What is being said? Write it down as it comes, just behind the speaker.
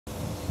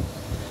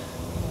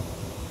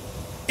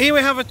Here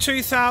we have a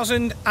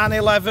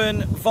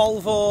 2011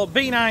 Volvo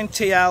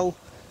B9TL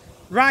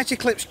Wright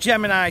Eclipse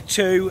Gemini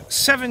 2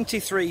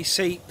 73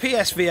 seat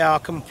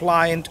PSVR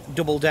compliant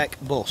double deck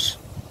bus.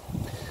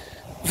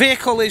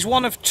 Vehicle is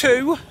one of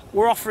two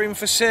we're offering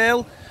for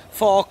sale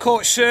for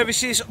coach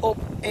services up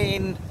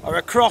in or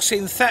across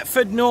in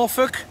Thetford,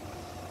 Norfolk.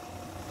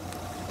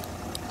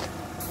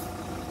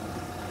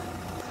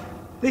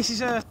 This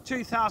is a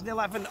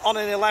 2011 on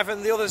an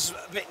 11, the other's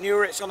a bit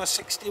newer, it's on a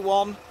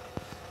 61.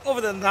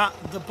 Other than that,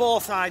 they're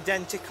both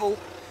identical.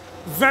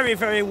 Very,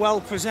 very well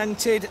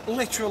presented.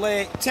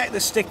 Literally, take the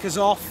stickers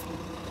off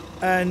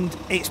and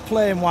it's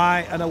plain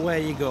white and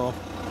away you go.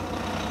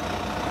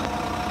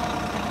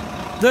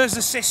 There's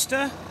the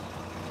sister,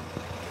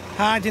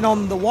 hiding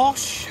on the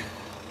wash.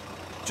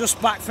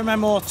 Just back from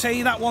MOT.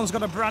 That one's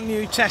got a brand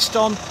new test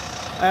on.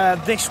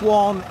 This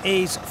one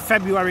is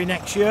February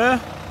next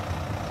year.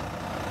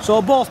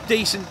 So both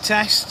decent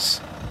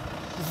tests.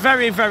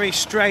 Very, very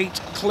straight,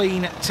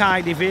 clean,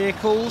 tidy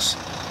vehicles.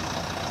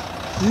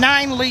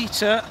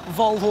 9-litre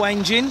Volvo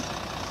engine.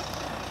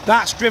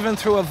 That's driven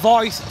through a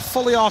Voith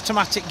fully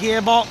automatic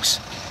gearbox.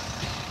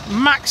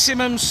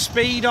 Maximum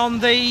speed on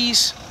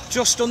these,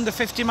 just under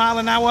 50 mile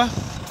an hour.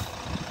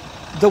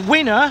 The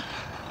winner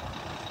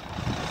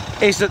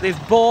is that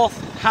they've both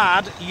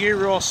had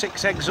Euro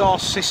 6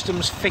 exhaust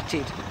systems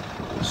fitted.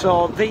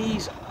 So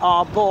these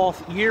are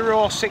both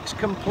Euro 6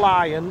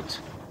 compliant.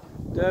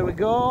 There we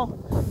go.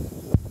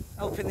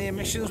 Helping the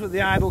emissions with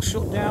the idle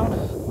shutdown.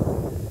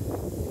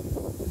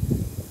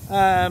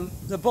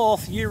 They're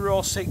both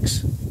Euro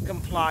 6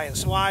 compliant,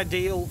 so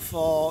ideal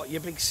for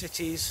your big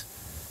cities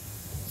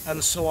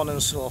and so on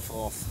and so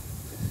forth.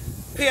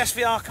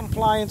 PSVR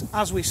compliant,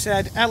 as we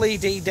said,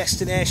 LED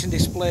destination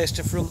displays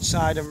to front,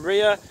 side and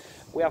rear.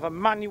 We have a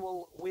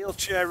manual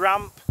wheelchair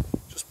ramp.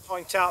 Just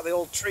point out the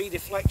old tree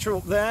deflector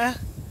up there.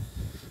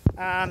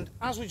 And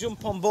as we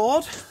jump on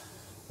board,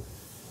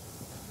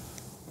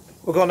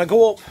 we're going to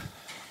go up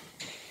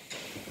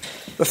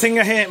the thing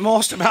I hate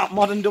most about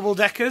modern double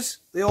deckers,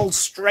 the old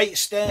straight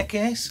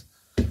staircase,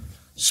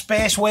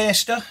 space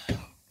waster.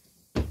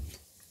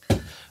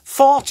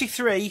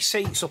 43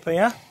 seats up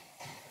here,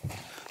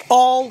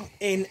 all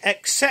in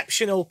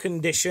exceptional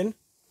condition.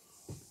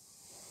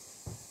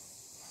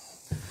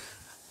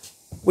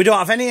 We don't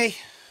have any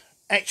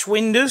etched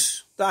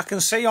windows that I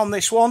can see on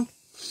this one.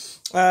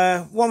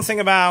 One thing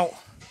about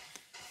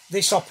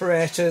this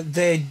operator,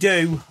 they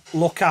do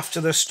look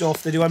after their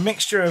stuff. They do a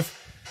mixture of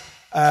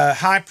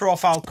high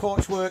profile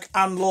coach work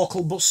and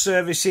local bus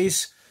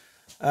services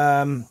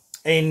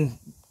in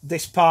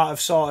this part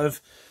of sort of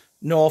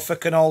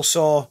Norfolk and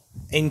also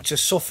into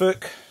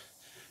Suffolk.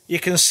 You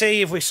can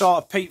see if we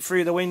sort of peek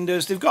through the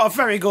windows, they've got a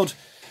very good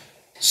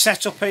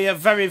setup here,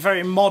 very,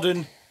 very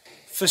modern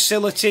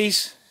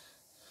facilities.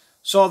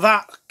 So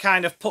that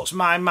kind of puts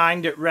my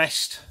mind at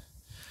rest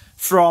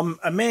from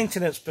a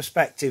maintenance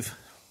perspective.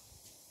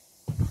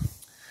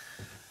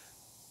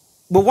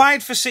 We're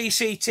wired for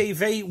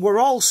CCTV. We're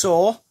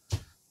also,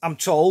 I'm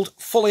told,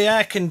 fully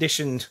air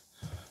conditioned.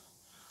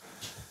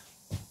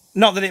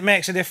 Not that it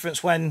makes a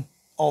difference when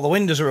all the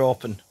windows are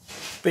open,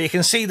 but you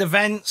can see the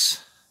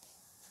vents.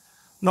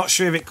 Not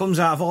sure if it comes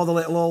out of all the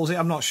little holes.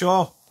 I'm not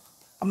sure.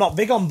 I'm not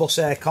big on bus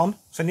aircon.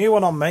 It's a new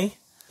one on me.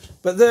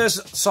 But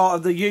there's sort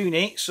of the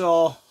unit,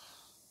 so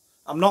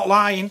I'm not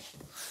lying.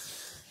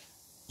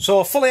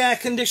 So fully air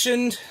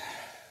conditioned.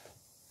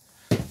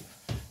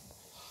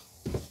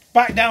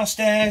 Back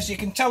downstairs, you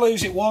can tell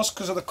whose it was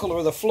because of the colour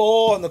of the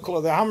floor and the colour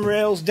of the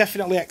handrails.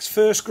 Definitely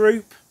ex-first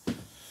group.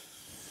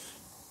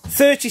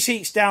 30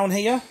 seats down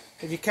here,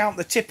 if you count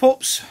the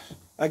tip-ups.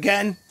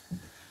 Again,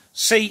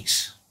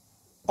 seats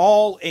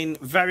all in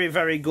very,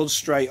 very good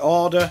straight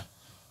order.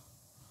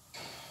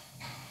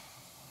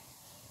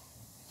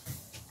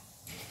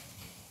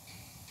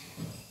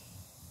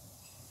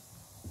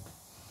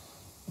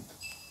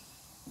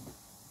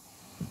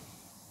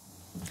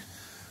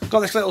 Got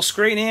this little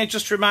screen here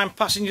just to remind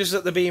passengers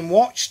that they're being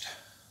watched.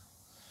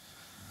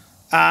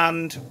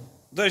 And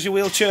there's your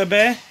wheelchair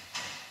bay.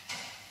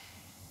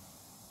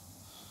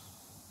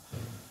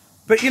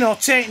 But you know,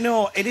 take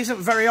note, it isn't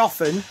very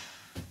often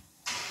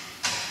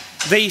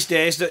these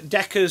days that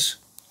deckers,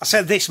 I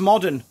said this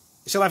modern,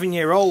 it's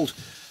 11-year-old,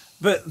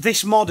 but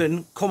this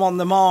modern come on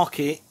the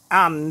market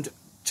and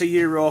to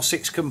Euro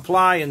 6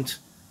 compliant.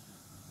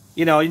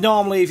 You know,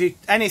 normally if you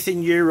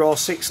anything Euro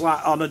 6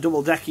 like on a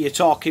double decker, you're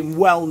talking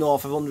well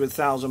north of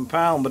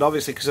 £100,000, but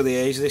obviously because of the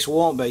age, this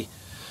won't be.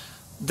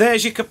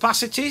 There's your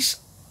capacities.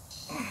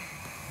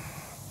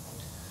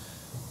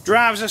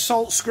 Driver's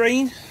assault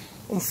screen,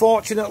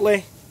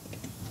 unfortunately,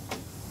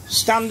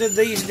 standard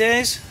these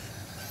days.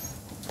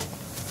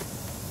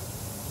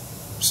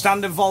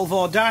 Standard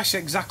Volvo dash,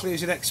 exactly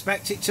as you'd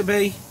expect it to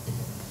be.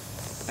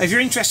 If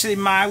you're interested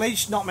in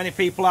mileage, not many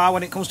people are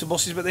when it comes to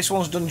buses, but this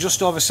one's done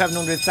just over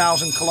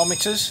 700,000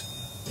 kilometres.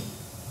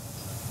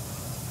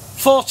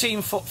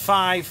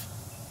 14'5"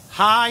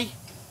 high,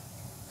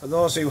 for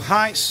those who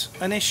height's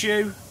an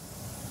issue.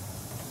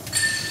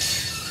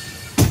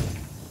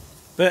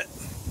 But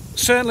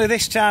certainly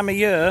this time of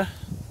year,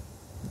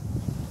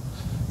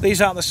 These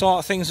aren't the sort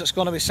of things that's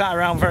going to be sat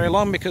around very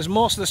long, because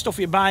most of the stuff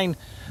you're buying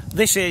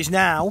this age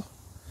now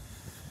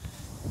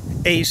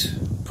is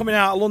coming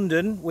out of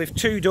London with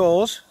 2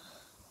 doors,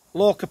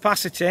 low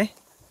capacity,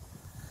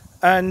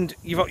 and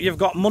you've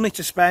got money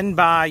to spend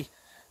by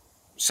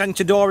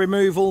centre door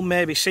removal,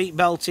 maybe seat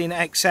belting,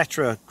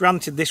 etc.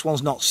 Granted, this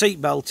one's not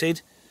seat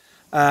belted,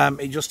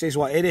 it just is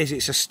what it is.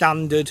 It's a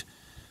standard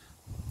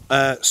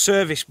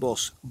service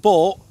bus,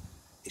 but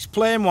it's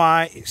plain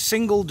white, it's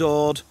single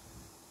doored,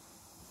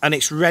 and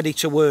it's ready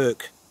to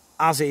work,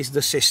 as is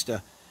the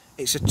sister.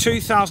 It's a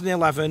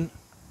 2011,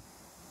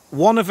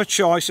 one of a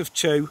choice of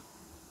 2,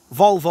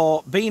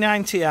 Volvo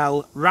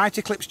B9TL Wright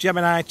Eclipse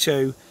Gemini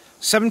 2,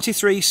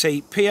 73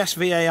 seat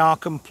PSVAR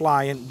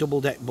compliant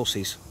double deck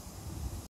buses.